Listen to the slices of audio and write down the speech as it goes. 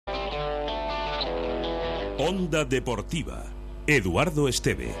Onda Deportiva, Eduardo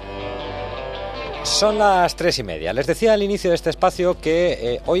Esteve. Son las 3:30. Les decía al inicio de este espacio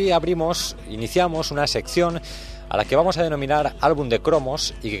que hoy iniciamos una sección a la que vamos a denominar Álbum de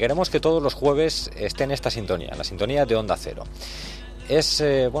Cromos y que queremos que todos los jueves esté en esta sintonía, la sintonía de Onda Cero. Es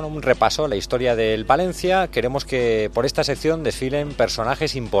un repaso a la historia del Valencia. Queremos que por esta sección desfilen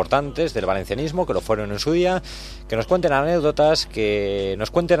personajes importantes del valencianismo, que lo fueron en su día, que nos cuenten anécdotas, que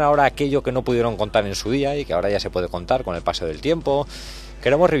nos cuenten ahora aquello que no pudieron contar en su día y que ahora ya se puede contar con el paso del tiempo.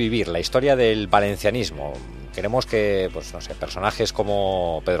 Queremos revivir la historia del valencianismo. Queremos que, personajes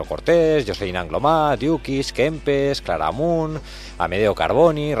como Pedro Cortés, Jocelyn Anglomá, Diukis, Kempes, Claramunt, Amedeo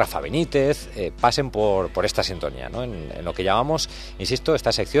Carboni, Rafa Benítez, pasen por esta sintonía, ¿no? En lo que llamamos, insisto,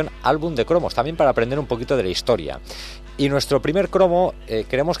 esta sección Álbum de Cromos, también para aprender un poquito de la historia. Y nuestro primer cromo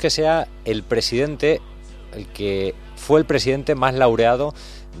queremos que sea el presidente, el que fue el presidente más laureado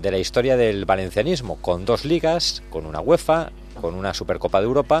de la historia del valencianismo, con 2 ligas, con una UEFA, con una Supercopa de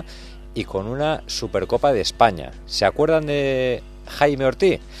Europa y con una Supercopa de España. ¿Se acuerdan de Jaime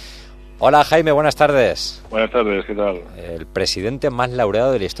Orti? Hola Jaime, buenas tardes. Buenas tardes, ¿qué tal? El presidente más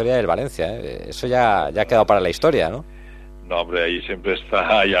laureado de la historia del Valencia, ¿eh? Eso ya ha quedado para la historia, ¿no? No, hombre, ahí siempre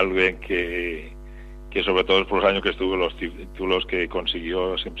hay alguien que sobre todo por los años que estuvo, los títulos que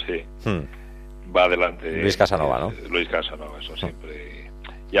consiguió, siempre va adelante. Luis Casanova, ¿no? Luis Casanova, eso siempre.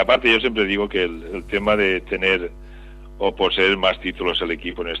 Y aparte yo siempre digo que el tema de tener o poseer más títulos el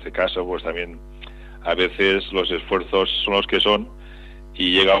equipo en este caso, pues también a veces los esfuerzos son los que son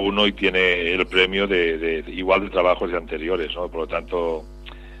y llega uno y tiene el premio de igual de trabajos de anteriores, ¿no? Por lo tanto,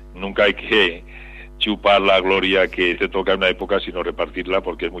 nunca hay que chupar la gloria que te toca en una época, sino repartirla,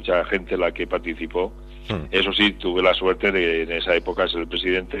 porque es mucha gente la que participó. Eso sí, tuve la suerte de en esa época ser el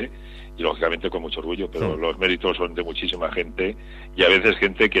presidente y lógicamente con mucho orgullo, pero los méritos son de muchísima gente y a veces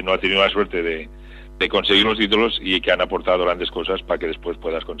gente que no ha tenido la suerte de conseguir los títulos y que han aportado grandes cosas para que después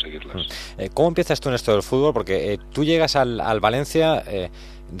puedas conseguirlas. ¿Cómo empiezas tú en esto del fútbol? Porque tú llegas al Valencia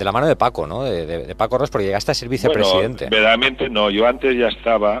de la mano de Paco, ¿no? De Paco Ros, porque llegaste a ser vicepresidente. Bueno, verdaderamente no. Yo antes ya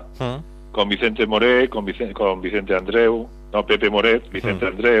estaba con Vicente Moret, con Vicente Andreu, Pepe Moret, Vicente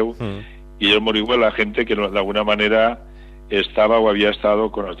Andreu, y el Morihuela, gente que de alguna manera estaba o había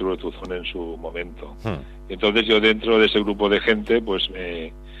estado con Arturo Tuzón en su momento. Entonces yo dentro de ese grupo de gente, pues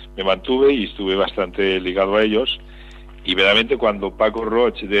me mantuve y estuve bastante ligado a ellos, y verdaderamente cuando Paco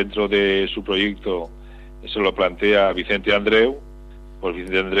Roig dentro de su proyecto se lo plantea a Vicente Andreu, pues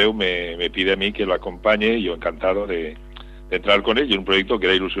Vicente Andreu me pide a mí que lo acompañe y yo encantado de entrar con él, y un proyecto que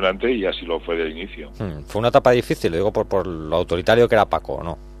era ilusionante y así lo fue del inicio. Fue una etapa difícil, lo digo por lo autoritario que era Paco,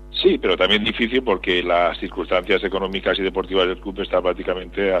 ¿no? Sí, pero también difícil porque las circunstancias económicas y deportivas del club están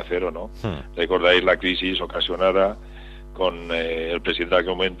prácticamente a cero, ¿no? Recordáis la crisis ocasionada con el presidente de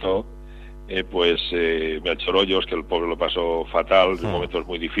aquel momento, Melchor Hoyos, que el pobre lo pasó fatal, en momentos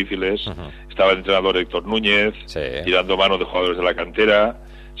muy difíciles. Estaba el entrenador Héctor Núñez, tirando mano de jugadores de la cantera,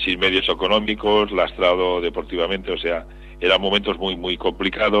 sin medios económicos, lastrado deportivamente, o sea, eran momentos muy muy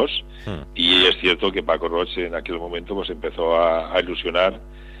complicados, y es cierto que Paco Roig en aquel momento pues empezó a ilusionar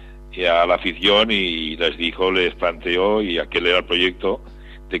a la afición y les planteó, y aquel era el proyecto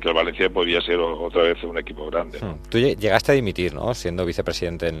de que el Valencia podía ser otra vez un equipo grande, ¿no? Tú llegaste a dimitir, ¿no? Siendo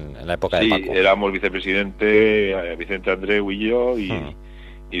vicepresidente en la época de Paco. Sí, éramos vicepresidente, Vicente Andreu y yo,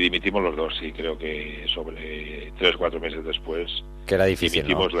 y dimitimos los dos, sí, creo que sobre 3 o 4 meses después. Que era difícil,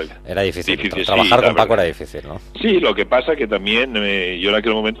 ¿no? Era difícil. Difícil, trabajar sí, con Paco era difícil, ¿no? Sí, lo que pasa que también yo en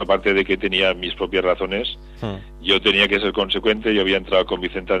aquel momento, aparte de que tenía mis propias razones, yo tenía que ser consecuente. Yo había entrado con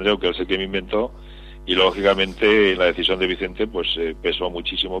Vicente Andreu, que es el que me inventó, y lógicamente la decisión de Vicente pues pesó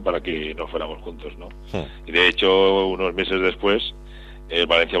muchísimo para que no fuéramos juntos, ¿no? Y de hecho, unos meses después, el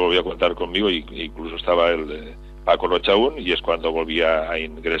Valencia volvió a contar conmigo, y incluso estaba el Paco Roig aún, y es cuando volví a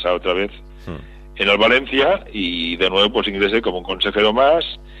ingresar otra vez en el Valencia, y de nuevo pues ingresé como un consejero más.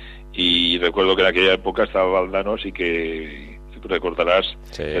 Y recuerdo que en aquella época estaba Valdanos, y que recordarás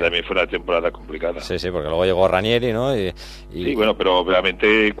que también fue una temporada complicada. Sí, porque luego llegó Ranieri, ¿no? Sí, bueno, pero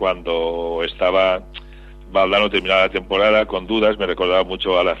obviamente cuando estaba Valdano terminaba la temporada con dudas, me recordaba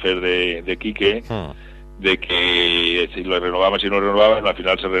mucho a la FER de Quique, de que si lo renovaban, si no renovaban, al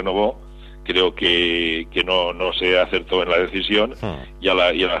final se renovó. Creo que no se acertó en la decisión, y a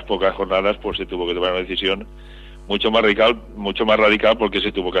las pocas jornadas pues se tuvo que tomar una decisión mucho más radical, porque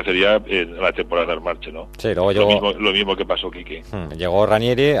se tuvo que hacer ya en la temporada en marcha, ¿no? Sí, luego llegó lo mismo que pasó Quique. Llegó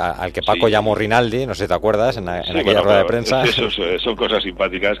Ranieri, al que Paco llamó Rinaldi, no sé si te acuerdas, en aquella rueda de prensa. Son cosas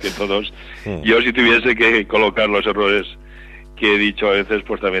simpáticas que todos. Yo, si tuviese que colocar los errores que he dicho a veces,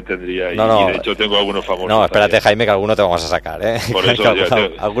 pues también tendría. No, y de hecho tengo algunos famosos. No, espérate, también. Jaime, que alguno te vamos a sacar, ¿eh? Por eso,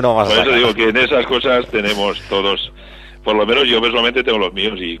 alguno vamos a sacar. Por eso digo que en esas cosas tenemos todos, por lo menos yo personalmente tengo los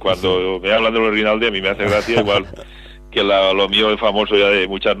míos, y cuando me hablan de los Rinaldi a mí me hace gracia, igual que lo mío es famoso ya de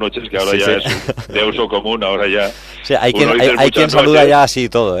muchas noches, que ahora ya es de uso común, ahora ya... Sí, hay quien saluda ya así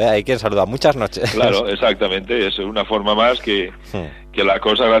todo, ¿eh? Hay quien saluda muchas noches. Claro, exactamente, es una forma más que la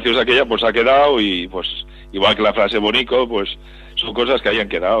cosa graciosa aquella pues ha quedado, y pues igual que la frase bonico, pues son cosas que hayan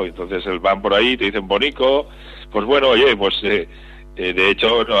quedado, entonces van por ahí, te dicen bonico, pues bueno, oye, pues... de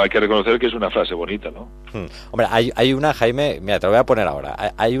hecho, no hay que reconocer que es una frase bonita, ¿no? Hombre, hay una, Jaime, mira, te lo voy a poner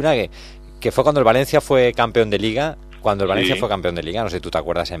ahora. Hay una que fue cuando el Valencia fue campeón de Liga. Cuando el Valencia fue campeón de Liga, no sé si tú te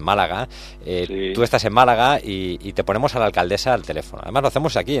acuerdas, en Málaga. Tú estás en Málaga y te ponemos a la alcaldesa al teléfono. Además lo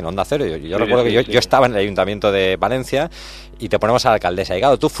hacemos aquí, en Onda Cero. Yo recuerdo que yo estaba en el Ayuntamiento de Valencia y te ponemos a la alcaldesa. Y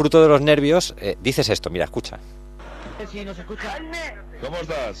claro, tú, fruto de los nervios, dices esto. Mira, escucha. Si nos escucha. Jaime, ¿Cómo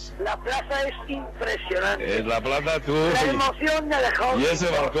estás? la plaza es impresionante. En la plaza tú La emoción me ha dejado. y ese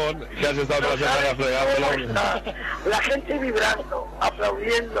balcón que has estado toda la semana fregándolo. La gente vibrando,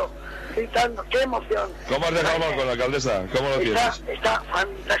 aplaudiendo, gritando, qué emoción. ¿Cómo has dejado el balcón, alcaldesa? ¿Cómo lo tienes? Está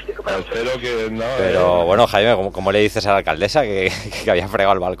fantástico para Espero que no. Pero bueno, Jaime, ¿cómo le dices a la alcaldesa que había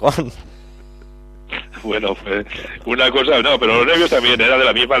fregado el balcón? Bueno, fue una cosa, no, pero los nervios también era de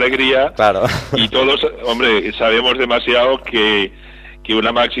la misma alegría. Claro. Y todos, hombre, sabemos demasiado que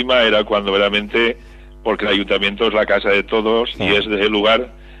una máxima era cuando realmente, porque el ayuntamiento es la casa de todos y es el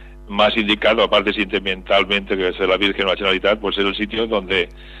lugar más indicado, aparte sentimentalmente, que es la Virgen o la Generalitat, pues es el sitio donde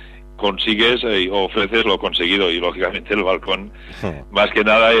consigues o ofreces lo conseguido, y lógicamente el balcón más que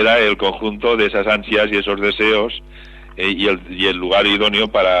nada era el conjunto de esas ansias y esos deseos y el lugar idóneo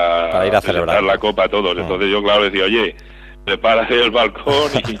para ir a celebrar la copa a todos. Entonces yo claro decía, oye, prepara el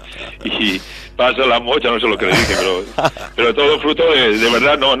balcón y pasa la mocha, no sé lo que le dije, pero todo fruto de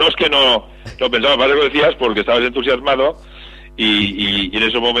verdad, no es que no pensaba, más de lo decías porque estabas entusiasmado y en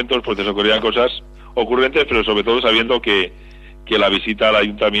esos momentos pues te ocurrían cosas ocurrentes, pero sobre todo sabiendo que la visita al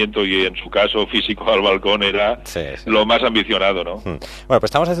ayuntamiento y en su caso físico al balcón era lo más ambicionado, ¿no? Bueno, pues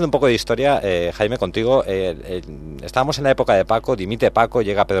estamos haciendo un poco de historia, Jaime, contigo. Estábamos en la época de Paco, dimite Paco,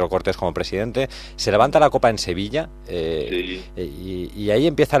 llega Pedro Cortés como presidente, se levanta la copa en Sevilla y ahí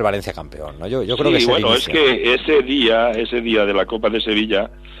empieza el Valencia campeón, ¿no? Yo creo que es bueno, es que ese día de la Copa de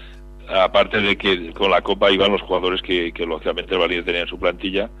Sevilla, aparte de que con la Copa iban los jugadores que lógicamente el Valencia tenía en su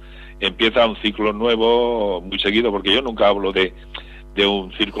plantilla, empieza un ciclo nuevo muy seguido, porque yo nunca hablo de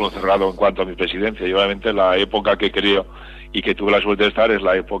un círculo cerrado en cuanto a mi presidencia. Yo obviamente la época que creo y que tuve la suerte de estar es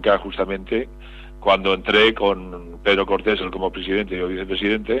la época justamente cuando entré con Pedro Cortés, él como presidente y yo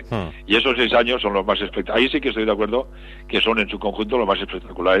vicepresidente, y esos 6 años son los más espectaculares. Ahí sí que estoy de acuerdo que son en su conjunto los más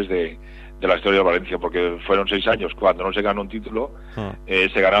espectaculares de la historia de Valencia, porque fueron 6 años cuando no se ganó un título,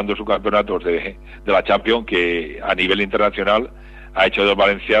 se ganaron 2 subcampeonatos de la Champions, que a nivel internacional ha hecho de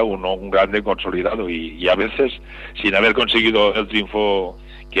Valencia un grande consolidado, y a veces sin haber conseguido el triunfo,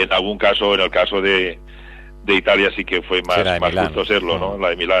 que en algún caso, en el caso de Italia sí que fue más justo serlo, ¿no?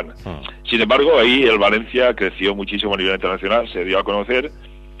 La de Milán. Sin embargo, ahí el Valencia creció muchísimo a nivel internacional, se dio a conocer,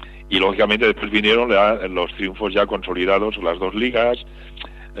 y lógicamente después vinieron los triunfos ya consolidados, las 2 ligas,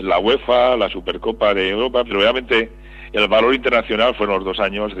 la UEFA, la Supercopa de Europa, pero obviamente el valor internacional fueron los 2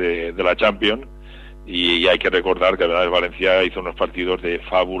 años de la Champions. Y hay que recordar que además Valencia hizo unos partidos de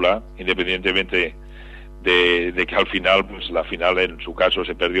fábula, independientemente de que al final, pues la final en su caso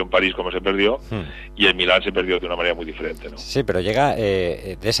se perdió en París como se perdió, y en Milán se perdió de una manera muy diferente, ¿no? Sí, pero llega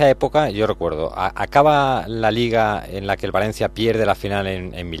de esa época, yo recuerdo, acaba la liga en la que el Valencia pierde la final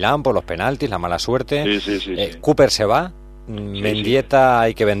en Milán por los penaltis, la mala suerte. Sí. Cooper se va, Mendieta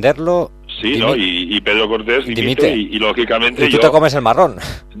hay que venderlo. Sí, ¿no? Y Pedro Cortés dimite y lógicamente ¿Y tú te comes el marrón?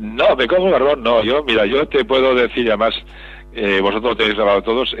 No, me como el marrón, no. Yo te puedo decir, además, vosotros lo tenéis grabado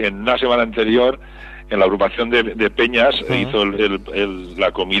todos, en una semana anterior, en la agrupación de Peñas, hizo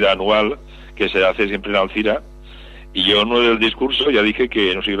la comida anual que se hace siempre en Alcira, y yo en el discurso ya dije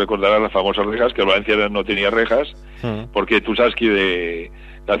que, no sé si recordarás las famosas rejas, que el Valencia no tenía rejas, porque tú sabes que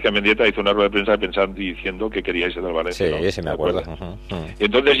García Mendieta hizo una rueda de prensa diciendo que quería irse del Valencia. Sí, ¿no? sí, me acuerdo.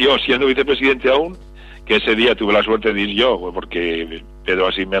 Entonces yo, siendo vicepresidente aún, que ese día tuve la suerte de ir yo, porque Pedro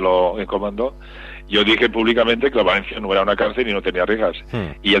así me lo encomendó, yo dije públicamente que la Valencia no era una cárcel y no tenía rejas,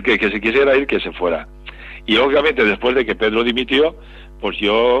 y el que se quisiera ir, que se fuera. Y obviamente después de que Pedro dimitió, pues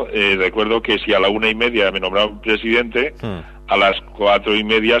yo recuerdo que si a la 1:30 me nombraron presidente, a las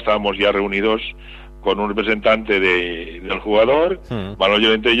 4:30 estábamos ya reunidos con un representante del jugador, Manuel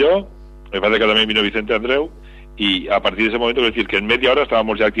Llorente y yo, me parece que también vino Vicente Andreu, y a partir de ese momento, es decir, que en media hora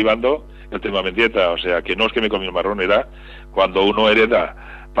estábamos ya activando el tema Mendieta, o sea, que no es que me comí el marrón, era cuando uno hereda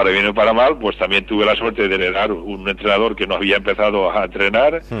para bien o para mal, pues también tuve la suerte de heredar un entrenador que no había empezado a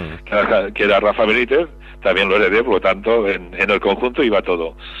entrenar, que era Rafa Benítez, también lo heredé, por lo tanto, en el conjunto iba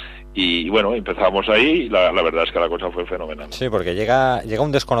todo. Y bueno, empezamos ahí y la verdad es que la cosa fue fenomenal. Sí, porque llega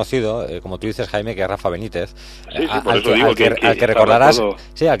un desconocido, como tú dices, Jaime, que es Rafa Benítez, sí, por eso digo que al que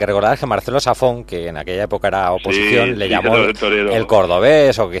recordarás que Marcelo Safón, que en aquella época era oposición, le llamó el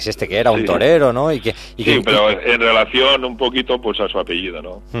cordobés, o que si que era un torero, ¿no? Pero en relación un poquito pues a su apellido,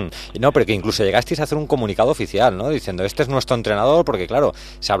 ¿no? No, pero que incluso llegasteis a hacer un comunicado oficial, ¿no? Diciendo, este es nuestro entrenador, porque claro,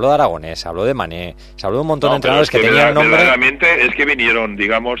 se habló de Aragonés, se habló de Mané, se habló de un montón de entrenadores que tenían nombre. Verdaderamente es que vinieron,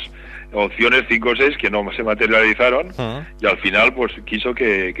 digamos, opciones 5 o 6 que no se materializaron y al final pues quiso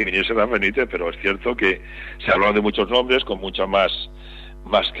que viniese Rafa Benítez, pero es cierto que se hablaron de muchos nombres con mucha más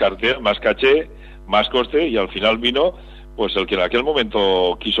cartel, más caché, más coste, y al final vino pues el que en aquel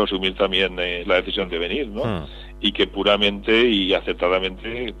momento quiso asumir también la decisión de venir, ¿no? Y que puramente y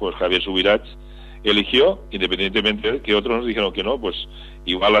acertadamente pues Javier Subirats eligió, independientemente de que otros nos dijeron que no, pues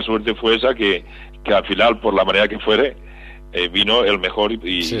igual la suerte fue esa que al final, por la manera que fuere, vino el mejor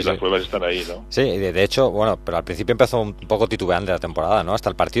y las pruebas están ahí, ¿no? Sí, de hecho, bueno, pero al principio empezó un poco titubeante la temporada, ¿no? Hasta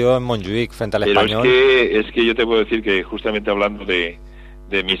el partido en Montjuic frente al Español. Es que yo te puedo decir que justamente hablando de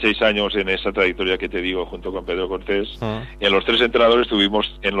mis 6 años en esa trayectoria que te digo junto con Pedro Cortés, en los 3 entrenadores tuvimos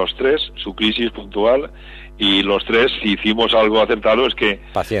en los 3 su crisis puntual, y los 3, si hicimos algo acertado, es que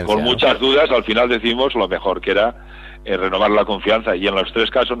paciencia, con muchas dudas al final decimos lo mejor, que era renovar la confianza, y en los 3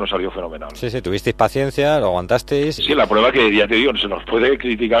 casos nos salió fenomenal. Sí, tuvisteis paciencia, lo aguantasteis. Sí, la prueba que ya te digo, se nos puede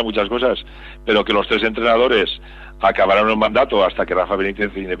criticar muchas cosas, pero que los 3 entrenadores acabaron el mandato hasta que Rafa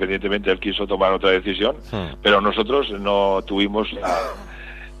Benítez, independientemente, él quiso tomar otra decisión, pero nosotros no tuvimos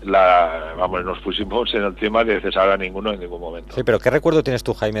nos pusimos en el tema de cesar a ninguno en ningún momento. Sí, pero ¿qué recuerdo tienes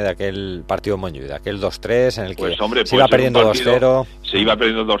tú, Jaime, de aquel partido en Montjuic, de aquel 2-3 en el que se iba perdiendo 2-0? Se iba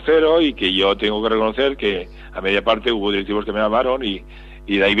perdiendo 2-0 y que yo tengo que reconocer que a media parte hubo directivos que me llamaron y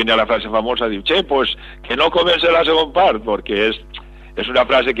de ahí viene la frase famosa de pues que no comience la segunda parte, porque es una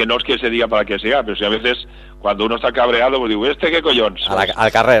frase que no es que se diga para que sea, pero si a veces cuando uno está cabreado, pues digo, ¿qué collons?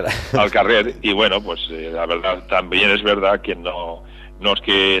 Al carrer. Al carrer, y bueno, pues la verdad, también es verdad que no es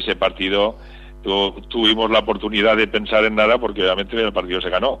que ese partido tuvimos la oportunidad de pensar en nada, porque obviamente el partido se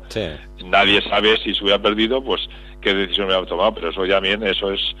ganó. Sí. Nadie sabe si se hubiera perdido, pues qué decisión hubiera tomado, pero eso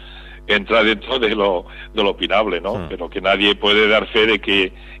entra dentro de lo opinable, ¿no? Pero que nadie puede dar fe de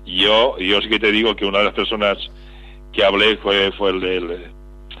que yo sí que te digo que una de las personas que hablé fue el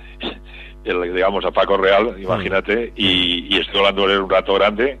digamos, a Paco Real, imagínate, y estoy hablando de él un rato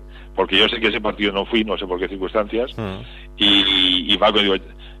grande, porque yo sé que ese partido no fui, no sé por qué circunstancias, y Paco digo,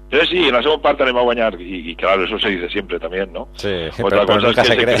 sí, en la segunda parte le va a guañar, y claro, eso se dice siempre también, ¿no? Sí, otra cosa es que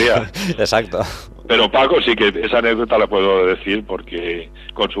se crea. Exacto. Pero Paco sí que esa anécdota la puedo decir, porque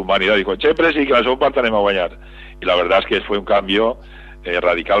con su humanidad dijo, pero sí, que la segunda parte le va a guañar, y la verdad es que fue un cambio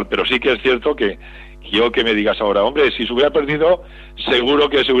radical, pero sí que es cierto que yo que me digas ahora, hombre, si se hubiera perdido, seguro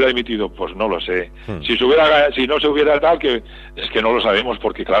que se hubiera dimitido, pues no lo sé. Si no se hubiera tal, que es que no lo sabemos,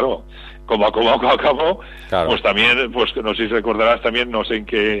 porque claro, como acabó, claro. Pues también, pues no sé si recordarás también, no sé en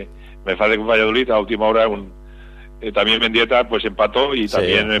qué, me parece que Valladolid a última hora también Mendieta pues empató, y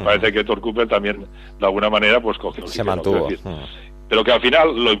también me parece que Thor Cooper también de alguna manera pues cogió, se mantuvo. Pero que al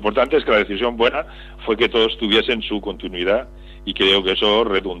final lo importante es que la decisión buena fue que todos tuviesen su continuidad, y creo que eso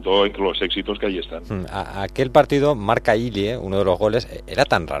redundó en los éxitos que ahí están. Aquel partido, marca Ilie, uno de los goles, era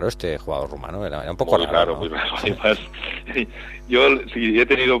tan raro este jugador rumano, era un poco raro, ¿no? Muy raro. Además, yo si he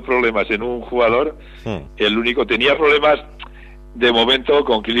tenido problemas en un jugador, el único tenía problemas de momento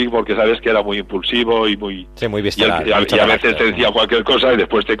con Kilic, porque sabes que era muy impulsivo y muy visceral, y a veces te decía cualquier cosa y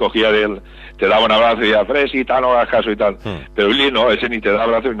después te cogía te daba un abrazo y decía, Fresita, no hagas caso y tal. Pero Ili no, ese ni te da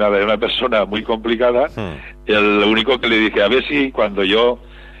abrazo ni nada, era una persona muy complicada. El único que le dije, a ver si cuando yo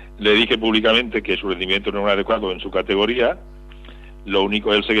le dije públicamente que su rendimiento no era adecuado en su categoría, lo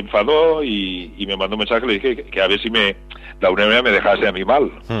único, él se enfadó y me mandó un mensaje, le dije que a ver si de alguna manera me dejase a mí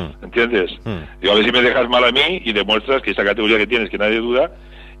mal, ¿entiendes? Digo, a ver si me dejas mal a mí y demuestras que esa categoría que tienes, que nadie duda,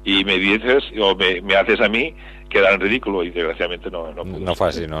 y me dices, o me haces a mí quedar en ridículo, y desgraciadamente no fue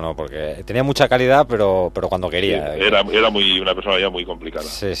así, no, porque tenía mucha calidad, pero cuando quería. Sí, era una persona ya muy complicada.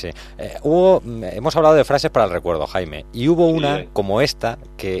 Sí. Hemos hablado de frases para el recuerdo, Jaime, y hubo una como esta,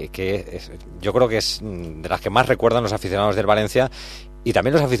 que yo creo que es de las que más recuerdan los aficionados del Valencia, y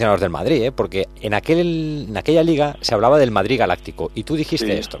también los aficionados del Madrid, porque en aquella liga se hablaba del Madrid galáctico, y tú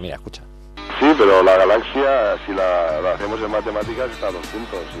dijiste esto, mira, escucha. Sí, pero la galaxia, si la hacemos en matemáticas, está a 2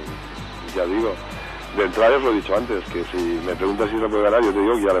 puntos, y ya digo, De entrada os lo he dicho antes, que si me preguntas si se puede ganar, yo te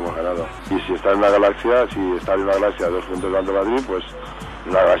digo que ya lo hemos ganado. Y si está en una galaxia, si está en una galaxia de 2 puntos de Madrid, pues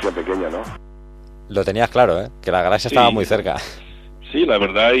una galaxia pequeña, ¿no? Lo tenías claro, ¿eh? Que la galaxia estaba muy cerca. Sí, la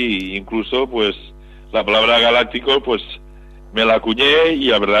verdad, y incluso, pues, la palabra galáctico, pues, me la acuñé, y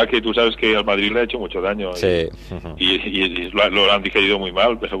la verdad que tú sabes que al Madrid le ha hecho mucho daño. Sí. Y lo han digerido muy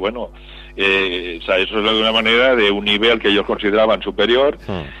mal, pero bueno, o sea, eso es de una manera de un nivel que ellos consideraban superior,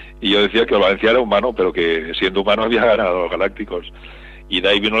 y yo decía que el Valencia era humano, pero que siendo humano había ganado a los galácticos. Y de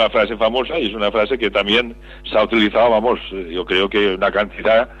ahí vino la frase famosa, y es una frase que también se ha utilizado, vamos, yo creo que una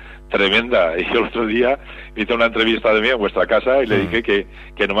cantidad tremenda. Y el otro día hice una entrevista de mí en vuestra casa y le dije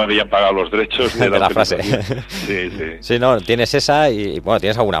que no me habían pagado los derechos de la frase. Sí. Sí, no, tienes esa y bueno,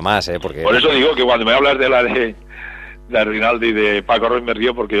 tienes alguna más, ¿eh? Porque... Por eso digo que cuando me hablas de la de Rinaldi y de Paco Roy me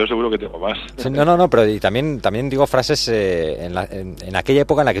río, porque yo seguro que tengo más. Sí, no, pero y también digo frases en aquella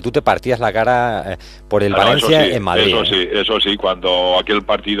época en la que tú te partías la cara por el Valencia en Madrid. Eso sí, cuando aquel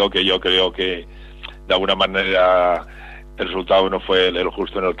partido que yo creo que de alguna manera el resultado no fue el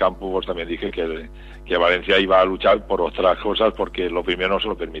justo en el campo, pues también dije que Valencia iba a luchar por otras cosas porque lo primero no se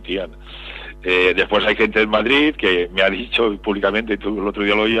lo permitían. Después hay gente en Madrid que me ha dicho públicamente, y tú el otro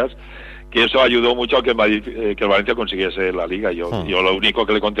día lo oías, que eso ayudó mucho a que el Valencia consiguiese la Liga. Yo lo único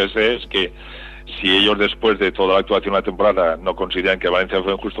que le contesté es que si ellos después de toda la actuación de la temporada no consideran que Valencia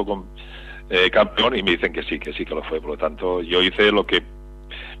fue justo campeón, y me dicen que sí que lo fue. Por lo tanto, yo hice lo que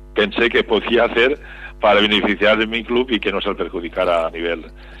pensé que podía hacer para beneficiar de mi club y que no se le perjudicara a nivel.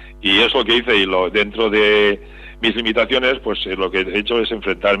 Y eso que hice, y dentro de mis limitaciones, pues lo que he hecho es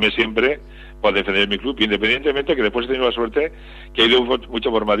enfrentarme siempre para defender mi club, independientemente que después he tenido la suerte que he ido mucho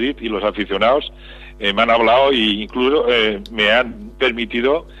por Madrid y los aficionados me han hablado e incluso me han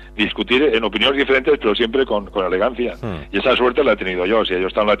permitido discutir en opiniones diferentes, pero siempre con elegancia. Y esa suerte la he tenido yo. O sea, yo he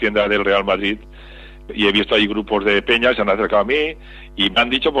estado en la tienda del Real Madrid y he visto ahí grupos de peñas, se han acercado a mí y me han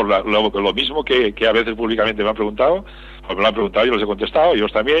dicho por lo mismo que a veces públicamente me han preguntado, pues me lo han preguntado, yo les he contestado,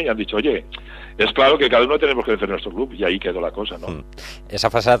 ellos también, y han dicho, oye, es claro que cada uno tenemos que defender nuestro club, y ahí quedó la cosa, ¿no? Esa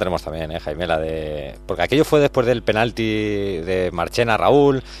frase la tenemos también, Jaime, la de... Porque aquello fue después del penalti de Marchena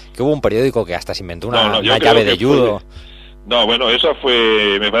Raúl, que hubo un periódico que hasta se inventó una llave de judo. No, bueno, esa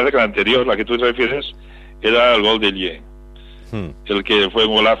fue, me parece que la anterior, la que tú te refieres, era el gol de Lie. El que fue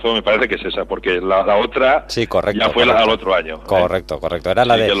un golazo, me parece que es esa, porque la otra sí, correcto, ya fue al otro año. Correcto. Era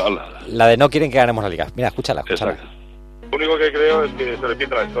la de no quieren que ganemos la Liga. Mira, escúchala. Exacto. Lo único que creo es que se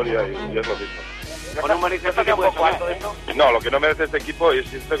repite la historia y es lo mismo. ¿Con un manifiesto que puede jugar todo esto? No, lo que no merece este equipo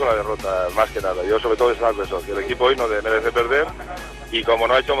es irse con la derrota, más que nada. Yo sobre todo destaco eso, que el equipo hoy no merece perder, y como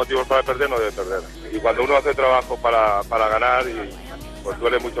no ha hecho motivos para perder, no debe perder. Y cuando uno hace trabajo para ganar, pues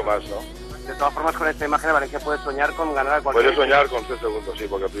duele mucho más, ¿no? De todas formas, con esta imagen, Valencia puede soñar con ganar a cualquier... Puede soñar con ser segundo, sí,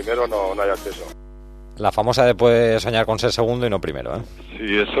 porque primero no hay acceso. La famosa de puede soñar con ser segundo y no primero, ¿eh?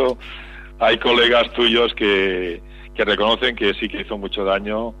 Sí, eso... Hay colegas tuyos que reconocen que sí que hizo mucho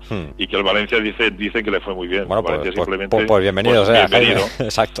daño y que el Valencia dicen que le fue muy bien. Bueno, Valencia simplemente, pues bienvenido, pues, bienvenido.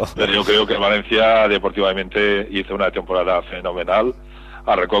 Exacto. Pero yo creo que el Valencia deportivamente hizo una temporada fenomenal,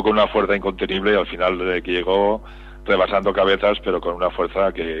 arrancó con una fuerza incontenible y al final que llegó rebasando cabezas, pero con una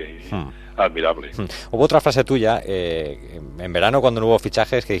fuerza que admirable. Hubo otra frase tuya en verano cuando no hubo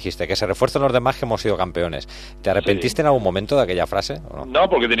fichajes que dijiste que se refuerzan los demás que hemos sido campeones. ¿Te arrepentiste en algún momento de aquella frase o no? No,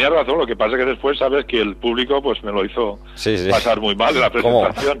 porque tenía razón. Lo que pasa es que después sabes que el público pues me lo hizo pasar muy mal en la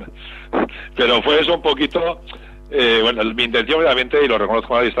presentación. Pero fue eso un poquito... bueno, mi intención obviamente, y lo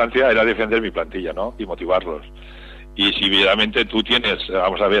reconozco a la distancia, era defender mi plantilla, ¿no? Y motivarlos. Y si realmente tú tienes,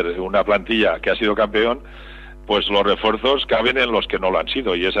 vamos a ver, una plantilla que ha sido campeón, pues los refuerzos caben en los que no lo han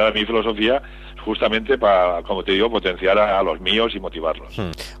sido, y esa era mi filosofía, justamente para, como te digo, potenciar a los míos y motivarlos.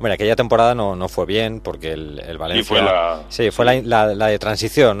 Bueno, aquella temporada no fue bien porque el Valencia... fue la de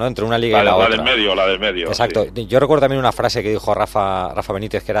transición, ¿no? Entre una liga y la otra. La del medio. Exacto. Sí. Yo recuerdo también una frase que dijo Rafa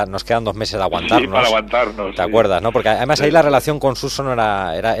Benítez, que era: nos quedan 2 meses de aguantarnos. Sí, para aguantarnos. ¿Te acuerdas, no? Porque además ahí la relación con Suso no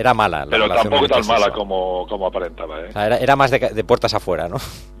era mala. Pero tampoco tan mala como aparentaba, ¿eh? O sea, era más de puertas afuera, ¿no?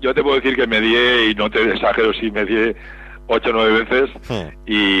 Yo te puedo decir que medié, y no te exagero si medié 8 o 9 veces,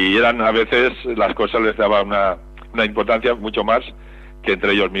 y eran a veces las cosas les daba una importancia mucho más que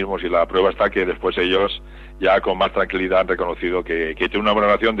entre ellos mismos, y la prueba está que después ellos ya con más tranquilidad han reconocido que tiene una buena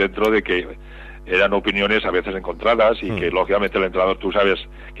relación, dentro de que eran opiniones a veces encontradas y que lógicamente el entrenador, tú sabes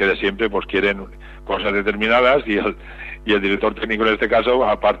que de siempre pues quieren cosas determinadas, y el director técnico en este caso,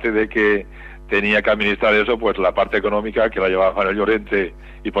 aparte de que tenía que administrar eso, pues la parte económica que la llevaba Manuel Llorente,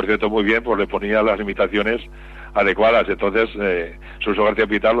 y por cierto muy bien, pues le ponía las limitaciones adecuadas. Entonces Suso García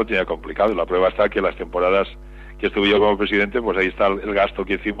Pitar lo tenía complicado, y la prueba está que las temporadas que estuve yo como presidente, pues ahí está el gasto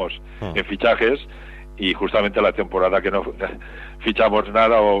que hicimos en fichajes, y justamente la temporada que no fichamos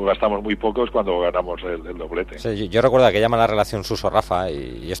nada o gastamos muy poco es cuando ganamos el doblete. Sí, yo recuerdo aquella mala relación Suso-Rafa,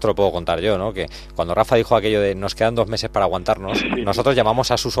 y esto lo puedo contar yo, ¿no? Que cuando Rafa dijo aquello de nos quedan 2 meses para aguantarnos, sí, nosotros llamamos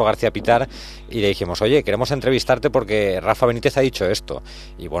a Suso García Pitar y le dijimos, oye, queremos entrevistarte porque Rafa Benítez ha dicho esto.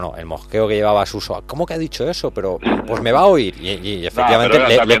 Y bueno, el mosqueo que llevaba Suso, ¿cómo que ha dicho eso? Pero pues me va a oír. Y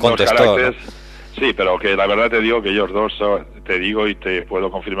efectivamente le contestó, ¿no? Sí, pero que la verdad te digo que ellos dos, te digo y te puedo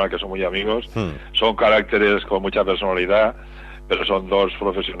confirmar que son muy amigos, son caracteres con mucha personalidad, pero son dos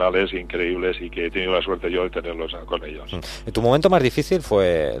profesionales increíbles y que he tenido la suerte yo de tenerlos con ellos. Tu momento más difícil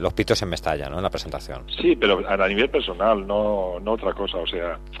fue los pitos en Mestalla, ¿no? En la presentación. Sí, pero a nivel personal, no otra cosa, o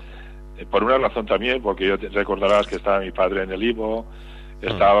sea, por una razón también, porque yo recordarás que estaba mi padre en el IVO,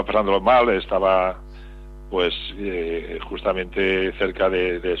 estaba pasándolo mal, estaba pues justamente cerca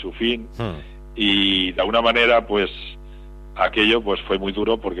de su fin, y de alguna manera pues aquello pues fue muy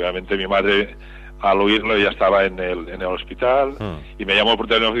duro, porque obviamente mi madre al oírlo ya estaba en el hospital, y me llamó por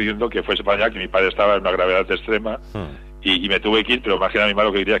teléfono diciendo que fuese para allá, que mi padre estaba en una gravedad extrema, y me tuve que ir, pero imagina mi madre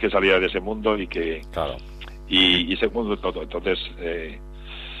lo que quería, que saliera de ese mundo y que claro. y ese mundo todo. Entonces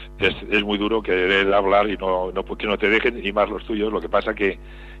es muy duro querer hablar y no que no te dejen, y más los tuyos. Lo que pasa que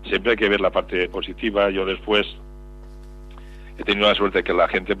siempre hay que ver la parte positiva. Yo después he tenido la suerte que la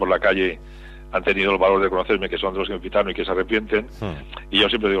gente por la calle han tenido el valor de conocerme, que son de los que me invitaron y que se arrepienten, y yo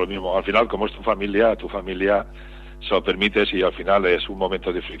siempre digo lo mismo, al final como es tu familia se lo permites, y al final es un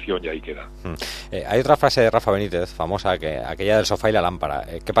momento de fricción y ahí queda. Hay otra frase de Rafa Benítez famosa, que aquella del sofá y la lámpara.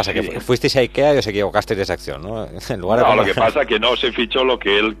 ¿Qué pasa? Sí. ¿Que fuisteis a Ikea y os equivocasteis de esa acción, no? En lugar de lo que pasa que no se fichó lo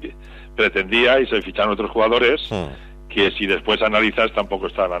que él pretendía y se ficharon otros jugadores que si después analizas tampoco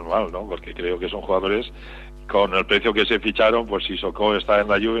estaban mal, ¿no? Porque creo que son jugadores con el precio que se ficharon, pues si Socó está en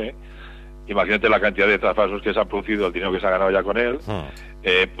la Juve, imagínate la cantidad de traspasos que se han producido, el dinero que se ha ganado ya con él,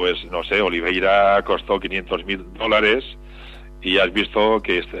 pues no sé, Oliveira costó $500,000 y has visto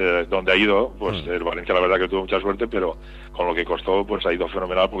que donde ha ido, pues el Valencia la verdad que tuvo mucha suerte, pero con lo que costó pues ha ido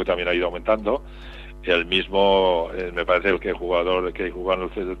fenomenal, porque también ha ido aumentando. El mismo, me parece el que jugador que jugó en el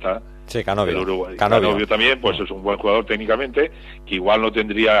Celta, sí, Canovio también, pues es un buen jugador técnicamente, que igual no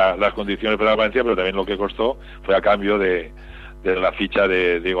tendría las condiciones para la Valencia, pero también lo que costó fue a cambio de la ficha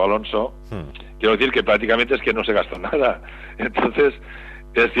de Diego Alonso. Quiero decir que prácticamente es que no se gastó nada. Entonces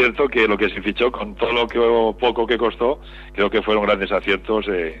es cierto que lo que se fichó, con todo lo que poco que costó, creo que fueron grandes aciertos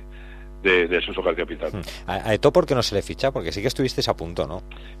de Suso García Pitar. ¿A Eto'o por qué no se le ficha? Porque sí que estuvisteis a punto, ¿no?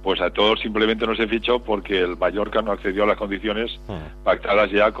 Pues a Eto'o simplemente no se fichó porque el Mallorca no accedió a las condiciones pactadas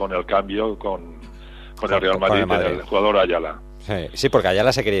ya con el cambio con el Real Madrid, el jugador Ayala. Sí, porque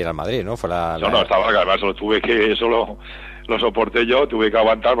Ayala se quería ir al Madrid, ¿no? No, estaba, además eso lo soporté yo, tuve que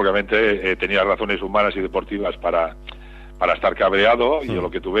aguantar, porque obviamente tenía razones humanas y deportivas para estar cabreado, y yo lo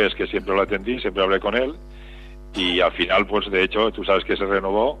que tuve es que siempre lo atendí, siempre hablé con él, y al final, pues de hecho, tú sabes que se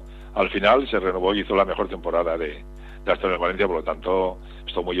renovó, y hizo la mejor temporada de hasta en el Valencia. Por lo tanto,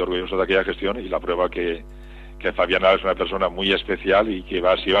 estoy muy orgulloso de aquella gestión, y la prueba que Fabián es una persona muy especial, y que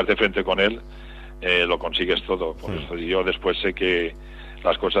si vas de frente con él, lo consigues todo. Por eso yo después sé que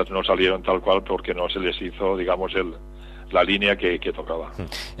las cosas no salieron tal cual porque no se les hizo, digamos, la línea que tocaba.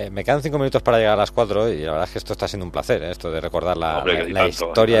 Me quedan 5 minutos para llegar a las 4, y la verdad es que esto está siendo un placer, esto de recordar la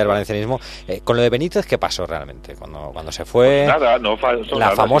historia del valencianismo. Con lo de Benítez, ¿qué pasó realmente? Cuando se fue, pues nada,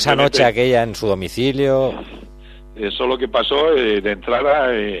 la famosa noche aquella en su domicilio. Eso lo que pasó, de entrada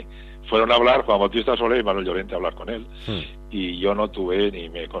fueron a hablar Juan Bautista Soler y Manuel Llorente a hablar con él, y yo no tuve, ni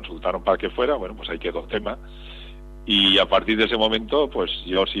me consultaron para que fuera. Bueno, pues ahí quedó el tema, y a partir de ese momento, pues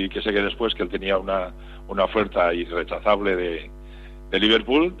yo sí que sé que después que él tenía una oferta irrechazable de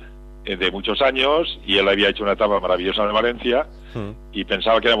Liverpool, de muchos años, y él había hecho una etapa maravillosa en Valencia, y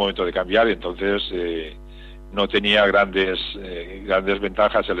pensaba que era momento de cambiar, y entonces no tenía grandes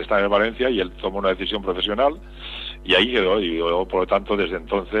ventajas el estar en Valencia, y él tomó una decisión profesional, y ahí quedó. Y yo, por lo tanto, desde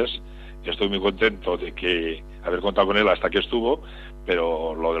entonces estoy muy contento de que haber contado con él hasta que estuvo,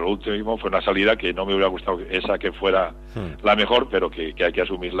 pero lo de lo último fue una salida que no me hubiera gustado esa que fuera la mejor, pero que hay que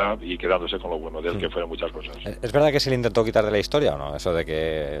asumirla, y quedándose con lo bueno de él, que fueron muchas cosas. ¿Es verdad que se le intentó quitar de la historia o no? Eso de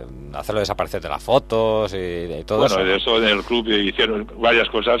que hacerlo desaparecer de las fotos y todo eso. Bueno, de eso en el club hicieron varias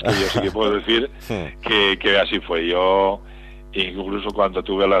cosas que yo sí que puedo decir que así fue. Yo, incluso cuando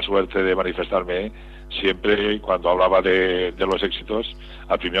tuve la suerte de manifestarme, siempre cuando hablaba de los éxitos,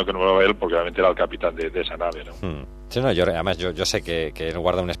 al primero que nombraba él, porque obviamente era el capitán de esa nave, ¿no? Sí, no, yo sé que él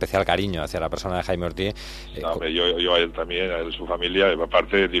guarda un especial cariño hacia la persona de Jaime Orti. Yo a él también, a él, su familia,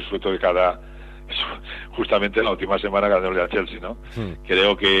 aparte disfruto de justamente la última semana ganándole a Chelsea, ¿no?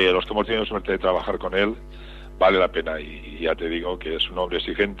 Creo que los que hemos tenido suerte de trabajar con él, vale la pena. Y ya te digo que es un hombre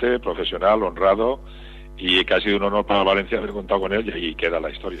exigente, profesional, honrado, y que ha sido un honor para Valencia haber contado con él, y ahí queda la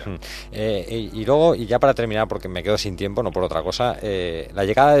historia. Y luego, y ya para terminar, porque me quedo sin tiempo, no por otra cosa, la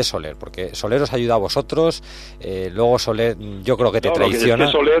llegada de Soler, porque Soler os ayuda a vosotros, luego Soler yo creo que te traiciona.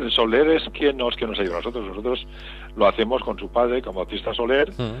 Es que Soler es quien nos ayuda a nosotros lo hacemos con su padre, como Bautista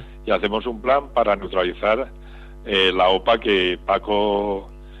Soler, y hacemos un plan para neutralizar la OPA que Paco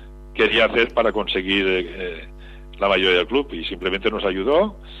quería hacer para conseguir la mayoría del club, y simplemente nos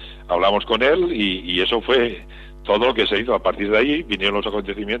ayudó, hablamos con él, y eso fue todo lo que se hizo. A partir de ahí vinieron los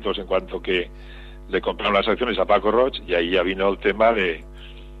acontecimientos en cuanto que le compraron las acciones a Paco Roig, y ahí ya vino el tema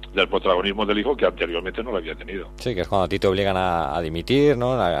del protagonismo del hijo, que anteriormente no lo había tenido. Sí, que es cuando a ti te obligan a dimitir,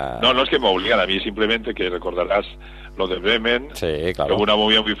 ¿no? No es que me obligan a mí, simplemente que recordarás lo de Bremen, sí, claro. Que hubo una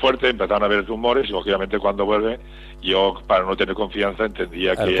movida muy fuerte, empezaron a haber rumores, y lógicamente cuando vuelve, yo para no tener confianza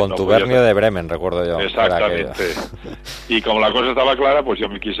entendía que el contubernio no de Bremen, recuerdo yo. Exactamente. Y como la cosa estaba clara, pues yo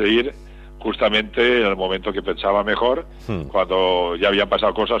me quise ir justamente en el momento que pensaba mejor, cuando ya habían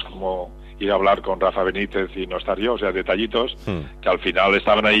pasado cosas como ir a hablar con Rafa Benítez y no estar yo, o sea, detallitos que al final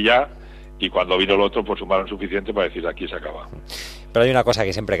estaban ahí ya, y cuando vino el otro pues sumaron suficiente para decir aquí se acaba. Pero hay una cosa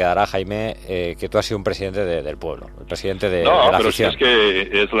que siempre quedará, Jaime, que tú has sido un presidente del pueblo, el presidente de la pero afición. Sí, es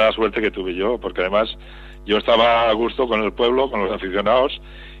que es la suerte que tuve yo, porque además yo estaba a gusto con el pueblo, con los aficionados,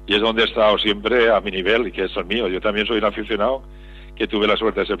 y es donde he estado siempre a mi nivel, y que es el mío. Yo también soy un aficionado que tuve la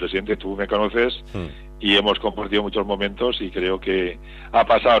suerte de ser presidente, tú me conoces, y hemos compartido muchos momentos, y creo que ha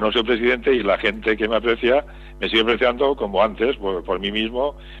pasado, no soy presidente, y la gente que me aprecia me sigue apreciando como antes, por mí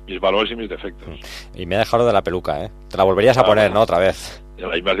mismo, mis valores y mis defectos. Y me ha dejado de la peluca, ¿eh? Te la volverías a poner, ¿no? Otra vez. En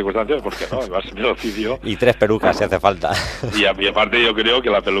las mismas circunstancias, ¿por qué no? Además, me lo oficio. Y 3 pelucas si hace falta. Y aparte yo creo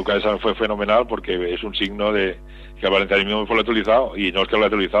que la peluca esa fue fenomenal, porque es un signo de que el valencianismo fue utilizado, y no es que lo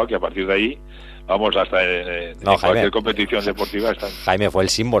haya utilizado, que a partir de ahí vamos hasta en cualquier competición deportiva. Jaime, fue el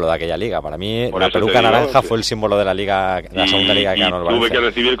símbolo de aquella liga. Para mí la peluca naranja fue el símbolo de la liga, la segunda liga que ganó el Valencia. Tuve que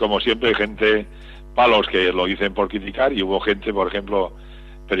recibir, como siempre, gente, palos que lo dicen por criticar, y hubo gente, por ejemplo,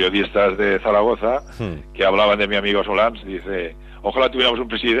 periodistas de Zaragoza, que hablaban de mi amigo Solans, dice: ojalá tuviéramos un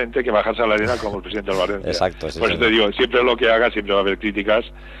presidente que bajase a la arena como el presidente del Valencia. Exacto, sí, por eso te digo, siempre lo que haga, siempre va a haber críticas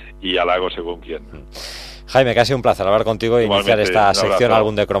y halagos según quién. Jaime, que ha sido un placer hablar contigo y iniciar esta sección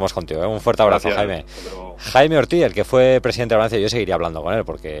Álbum de Cromos contigo. Un fuerte abrazo. Gracias, Jaime. Jaime Orti, el que fue presidente de Valencia, yo seguiría hablando con él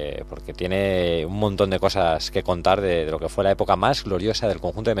porque tiene un montón de cosas que contar de lo que fue la época más gloriosa del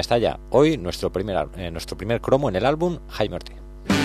conjunto de Mestalla. Hoy nuestro primer cromo en el álbum, Jaime Orti.